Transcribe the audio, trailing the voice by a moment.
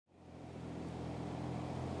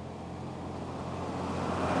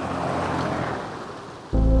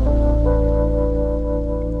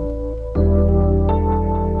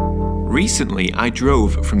Recently, I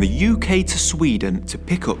drove from the UK to Sweden to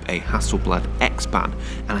pick up a Hasselblad Xpan,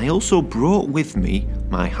 and I also brought with me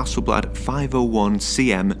my Hasselblad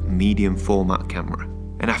 501cm medium format camera.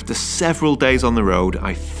 And after several days on the road,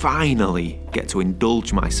 I finally get to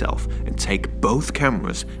indulge myself and take both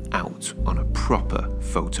cameras out on a proper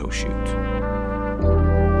photo shoot.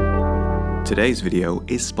 Today's video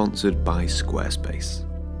is sponsored by Squarespace.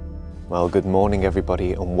 Well, good morning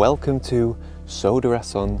everybody and welcome to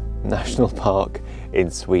𝘧𝘧𝘪𝘭𝘪𝘢𝘵 National Park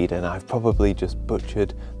in Sweden. I've probably just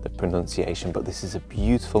butchered the pronunciation, but this is a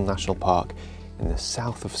beautiful national park in the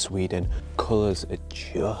south of Sweden. Colours are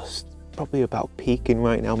just probably about peaking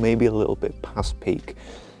right now, maybe a little bit past peak.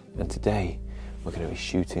 And today we're going to be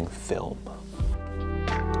shooting film.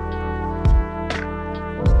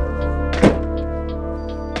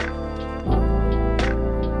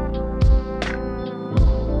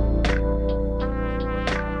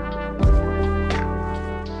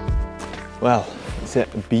 Well, it's a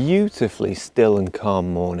beautifully still and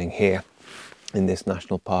calm morning here in this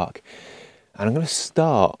national park. And I'm going to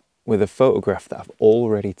start with a photograph that I've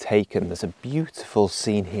already taken. There's a beautiful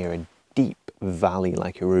scene here, a deep valley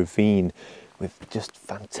like a ravine with just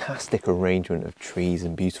fantastic arrangement of trees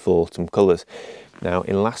and beautiful autumn colours. Now,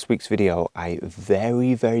 in last week's video, I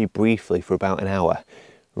very briefly, for about an hour,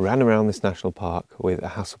 ran around this national park with a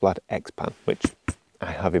Hasselblad Xpan, which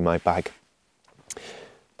I have in my bag.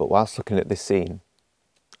 But whilst looking at this scene,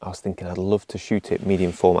 I was thinking I'd love to shoot it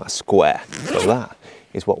medium format square. So that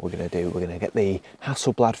is what we're going to do. We're going to get the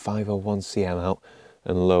Hasselblad 501cm out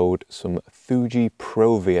and load some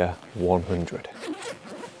𝘭𝘪𝘯𝘬𝘴 100.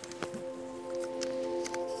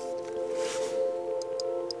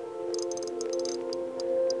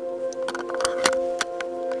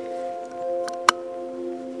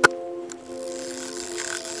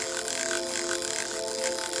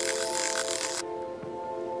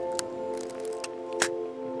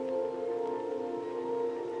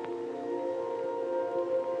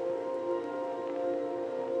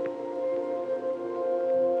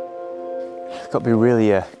 Got to be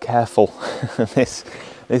really careful. This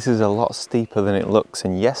is a lot steeper than it looks,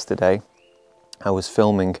 and yesterday I was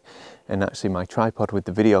filming and actually my tripod with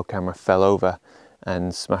the video camera fell over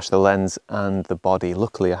and smashed the lens and the body.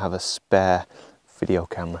 Luckily I have a spare video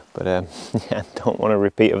camera, but yeah, don't want a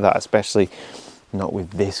repeat of that, especially not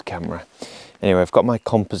with this camera. Anyway, I've got my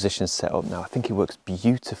composition set up now. I think it works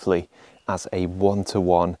beautifully as a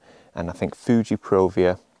 1:1, and I think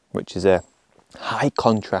𝘭𝘪𝘯𝘬𝘴, which is a high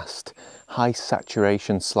contrast, high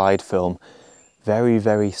saturation slide film,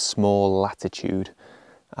 very small latitude,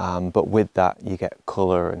 but with that you get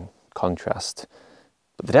colour and contrast.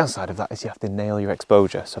 But the downside of that is you have to nail your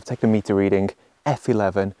exposure. So I've taken a meter reading,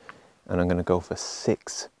 f11, and I'm going to go for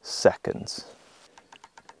 6 seconds.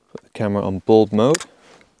 Put the camera on bulb mode,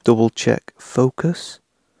 double check focus.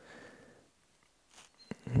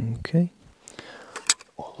 Okay,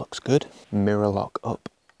 all looks good. Mirror lock up.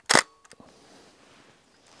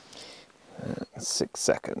 6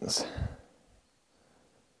 seconds.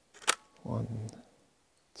 1,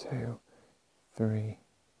 2, 3,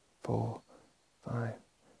 4, 5,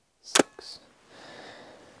 6.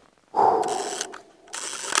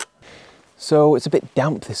 So it's a bit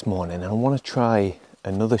damp this morning and I want to try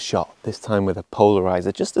another shot, this time with a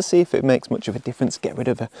polarizer, just to see if it makes much of a difference, get rid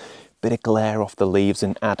of a bit of glare off the leaves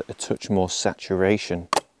and add a touch more saturation.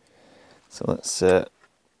 So let's have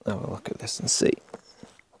a look at this and see.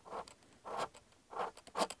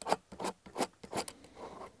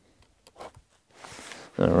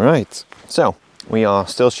 Alright, so we are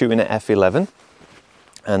still shooting at f11,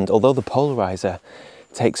 and although the polarizer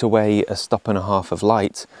takes away a stop and a half of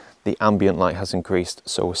light, the ambient light has increased,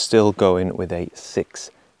 so we're still going with a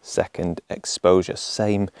 6-second exposure,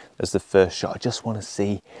 same as the first shot. I just want to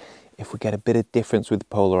see if we get a bit of difference with the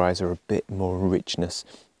polarizer, a bit more richness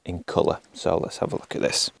in colour. So let's have a look at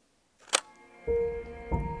this.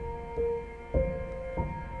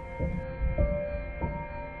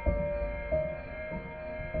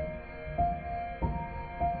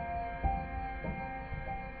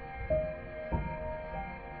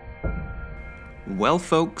 Well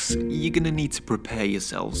folks, you're going to need to prepare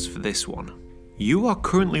yourselves for this one. You are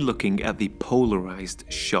currently looking at the polarized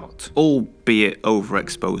shot, albeit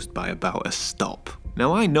overexposed by about a stop.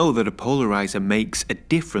 Now I know that a polarizer makes a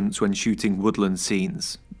difference when shooting woodland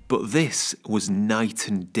scenes, but this was night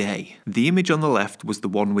and day. The image on the left was the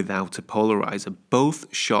one without a polarizer.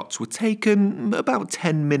 Both shots were taken about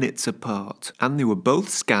 10 minutes apart, and they were both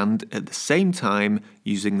scanned at the same time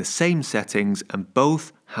using the same settings, and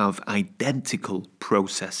both have identical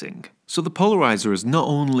processing. So the polarizer has not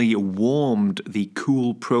only warmed the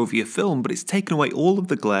cool Provia film, but it's taken away all of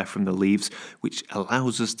the glare from the leaves, which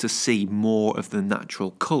allows us to see more of the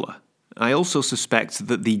natural colour. I also suspect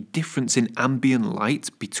that the difference in ambient light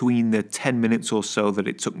between the 10 minutes or so that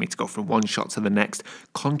it took me to go from one shot to the next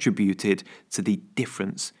contributed to the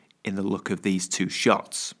difference in the look of these two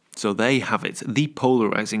shots. So there you have it, the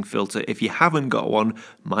polarizing filter. If you haven't got one,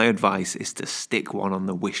 my advice is to stick one on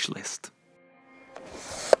the wish list.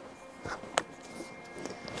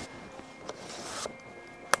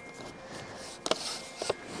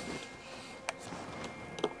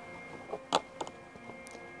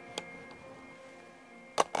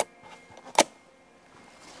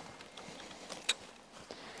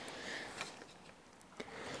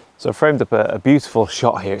 So I framed up a beautiful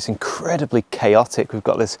shot here. It's incredibly chaotic. We've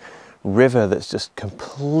got this river that's just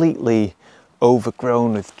completely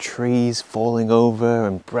overgrown with trees falling over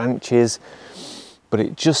and branches, but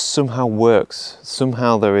it just somehow works.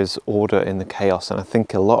 Somehow there is order in the chaos, and I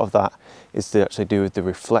think a lot of that is to actually do with the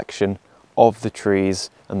reflection of the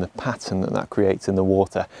trees and the pattern that that creates in the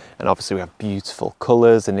water. And obviously we have beautiful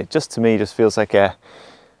colours, and it just, to me, just feels like a,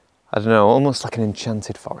 I don't know, almost like an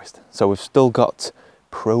enchanted forest. So we've still got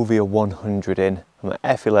Provia 100 in. I'm at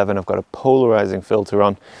f11, I've got a polarizing filter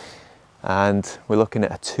on, and we're looking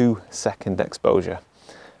at a 2-second exposure.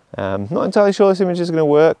 Not entirely sure this image is going to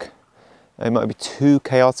work. It might be too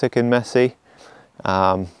chaotic and messy,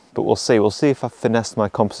 but we'll see. We'll see if I've finessed my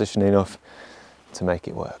composition enough to make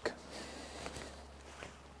it work.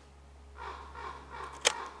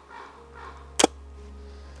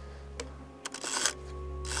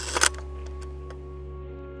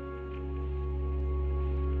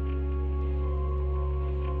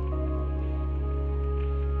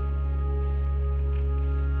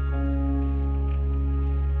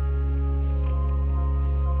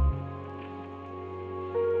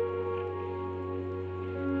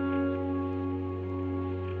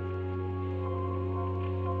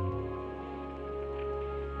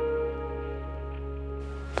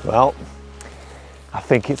 Well, I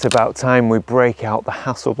think it's about time we break out the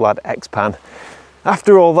Hasselblad Xpan.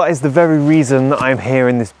 After all, that is the very reason that I'm here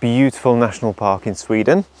in this beautiful national park in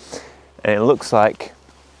Sweden. And it looks like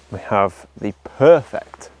we have the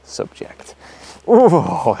perfect subject.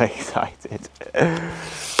 Oh, I'm excited.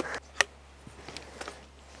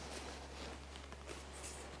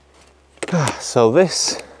 So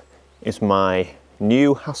this is my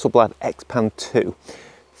new Hasselblad Xpan 2,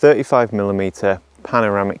 35mm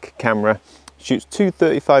panoramic camera. Shoots two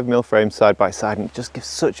 35mm frames side by side, and it just gives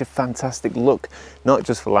such a fantastic look, not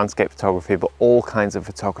just for landscape photography but all kinds of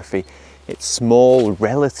photography. It's small,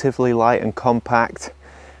 relatively light and compact,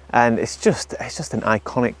 and it's just an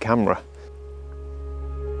iconic camera.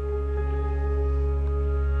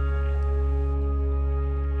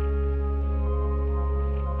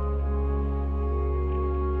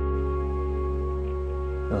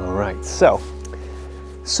 All right,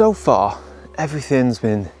 so far everything's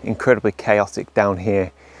been incredibly chaotic down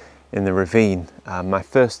here in the ravine. My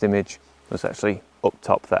first image was actually up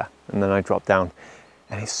top there, and then I dropped down,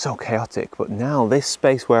 and it's so chaotic. But now this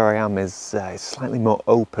space where I am is slightly more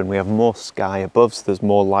open. We have more sky above, so there's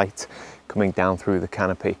more light coming down through the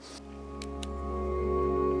canopy.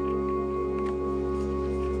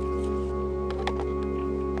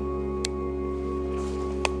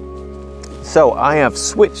 So I have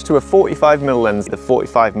switched to a 45mm lens. The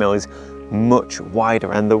 45mm is much wider,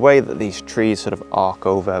 and the way that these trees sort of arc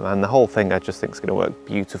over, and the whole thing I just think is going to work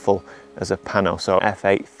beautiful as a pano. So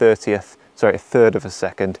f8 a third of a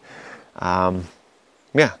second. Yeah,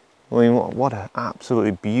 I mean, what an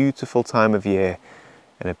absolutely beautiful time of year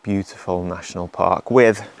in a beautiful national park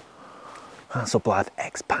with Hasselblad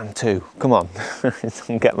Xpan 2. Come on, it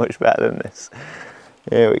doesn't get much better than this.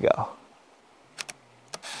 Here we go.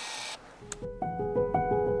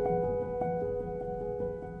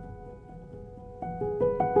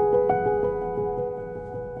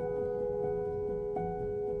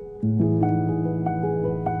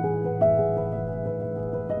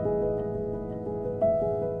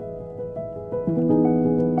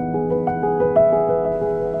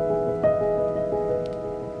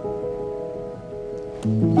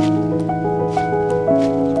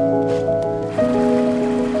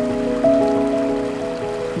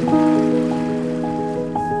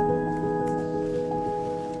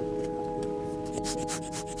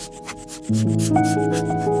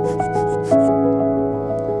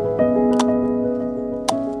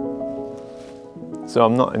 So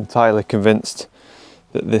I'm not entirely convinced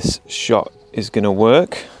that this shot is going to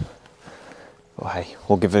work, but hey,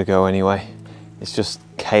 we'll give it a go anyway. It's just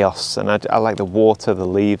chaos, and I like the water, the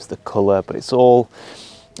leaves, the colour, but it's all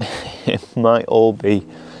it might all be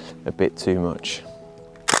a bit too much.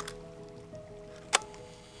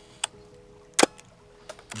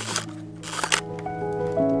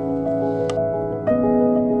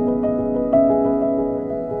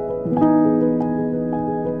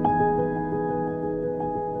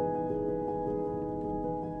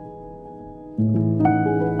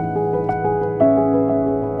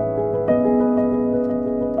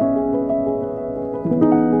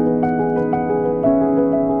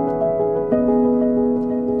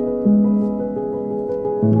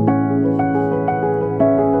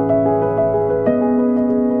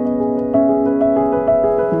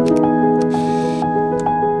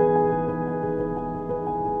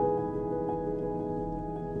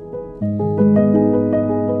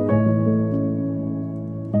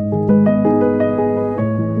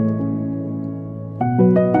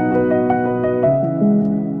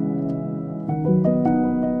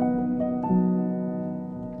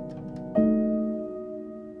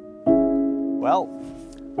 Well,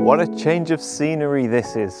 what a change of scenery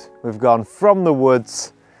this is. We've gone from the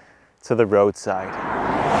woods to the roadside.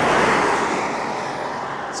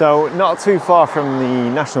 So not too far from the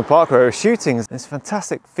national park where we're shooting, this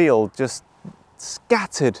fantastic field just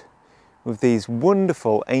scattered with these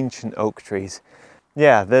wonderful ancient oak trees.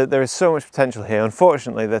 Yeah, there is so much potential here.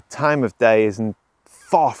 Unfortunately, the time of day isn't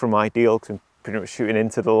far from ideal because I'm pretty much shooting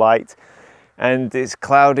into the light. And it's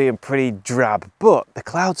cloudy and pretty drab, but the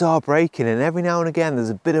clouds are breaking and every now and again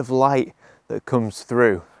there's a bit of light that comes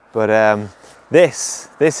through. But this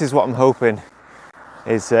is what I'm hoping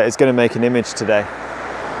is going to make an image today.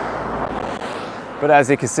 But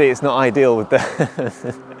as you can see, it's not ideal with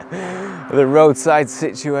the roadside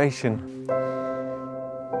situation.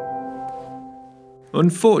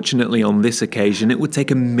 Unfortunately, on this occasion, it would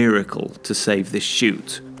take a miracle to save this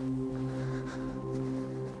shoot.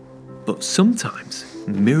 But sometimes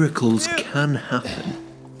miracles can happen.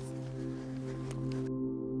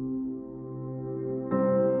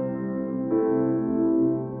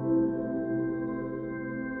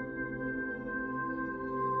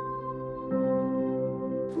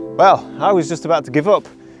 Well, I was just about to give up,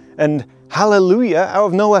 and hallelujah, out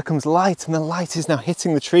of nowhere comes light, and the light is now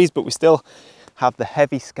hitting the trees, but we still have the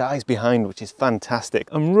heavy skies behind, which is fantastic.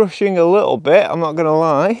 I'm rushing a little bit, I'm not gonna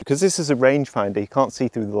lie, because this is a rangefinder, you can't see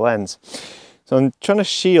through the lens. So I'm trying to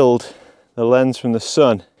shield the lens from the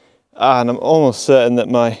sun, and I'm almost certain that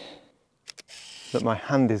my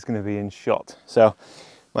hand is gonna be in shot. So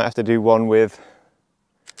might have to do one with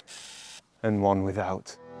and one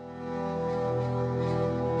without.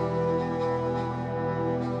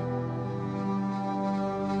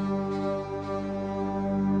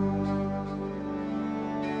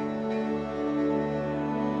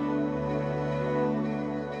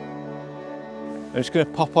 I'm just going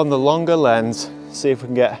to pop on the longer lens, see if we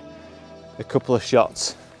can get a couple of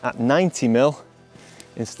shots at 90mm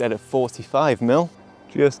instead of 45mm.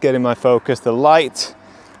 Just getting my focus. The light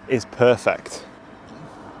is perfect.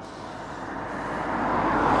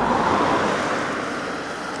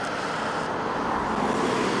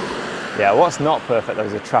 Yeah, what's not perfect though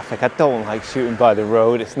is the traffic. I don't like shooting by the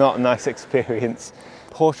road. It's not a nice experience.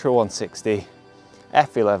 Portrait 160,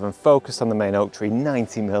 f11, focused on the main oak tree,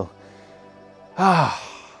 90mm.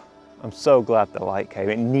 I'm so glad the light came.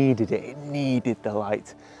 It needed the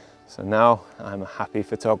light. So now I'm a happy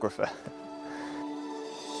photographer.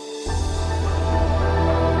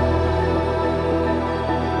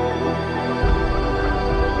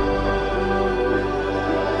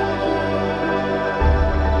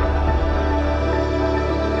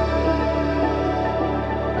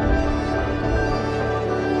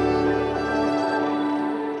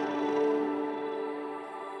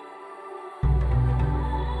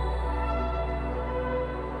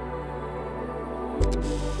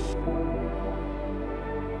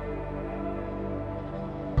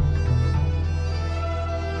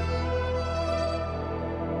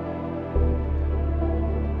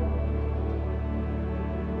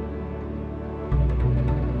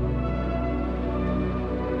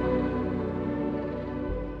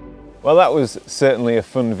 Well, that was certainly a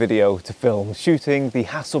fun video to film, shooting the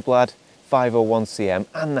Hasselblad 501cm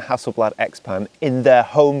and the Hasselblad Xpan in their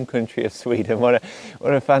home country of Sweden. What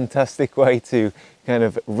a fantastic way to kind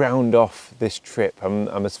of round off this trip.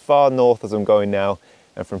 I'm as far north as I'm going now,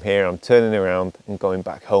 and from here I'm turning around and going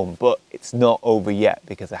back home. But it's not over yet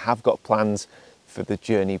because I have got plans for the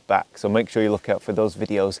journey back. So make sure you look out for those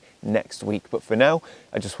videos next week. But for now,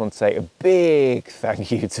 I just want to say a big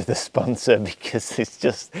thank you to the sponsor because it's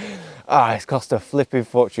just, it's cost a flipping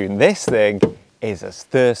fortune. This thing is as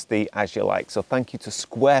thirsty as you like. So thank you to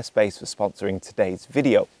Squarespace for sponsoring today's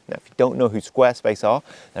video. Now, if you don't know who Squarespace are,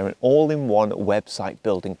 they're an all-in-one website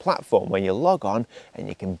building platform where you log on and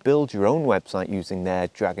you can build your own website using their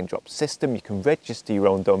drag and drop system. You can register your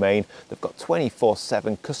own domain. They've got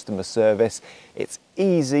 24/7 customer service. It's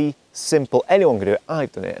easy, simple. Anyone can do it.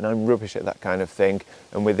 I've done it and I'm rubbish at that kind of thing.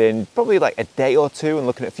 And within probably like a day or two and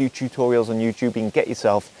looking at a few tutorials on YouTube, you can get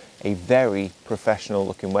yourself a very professional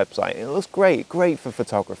looking website. It looks great for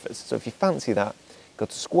photographers. So if you fancy that, go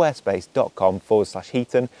to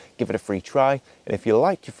squarespace.com/Hethan, give it a free try. And if you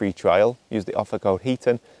like your free trial, use the offer code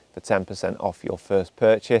Hethan for 10% off your first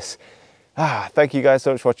purchase. Thank you guys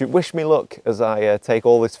so much for watching. Wish me luck as I take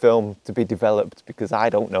all this film to be developed, because I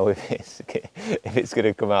don't know if it's going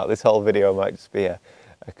to come out. This whole video might just be a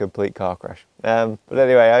complete car crash. But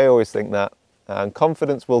anyway, I always think that. And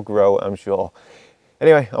confidence will grow, I'm sure.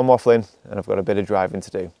 Anyway, I'm waffling and I've got a bit of driving to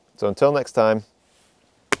do. So until next time,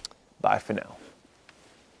 bye for now.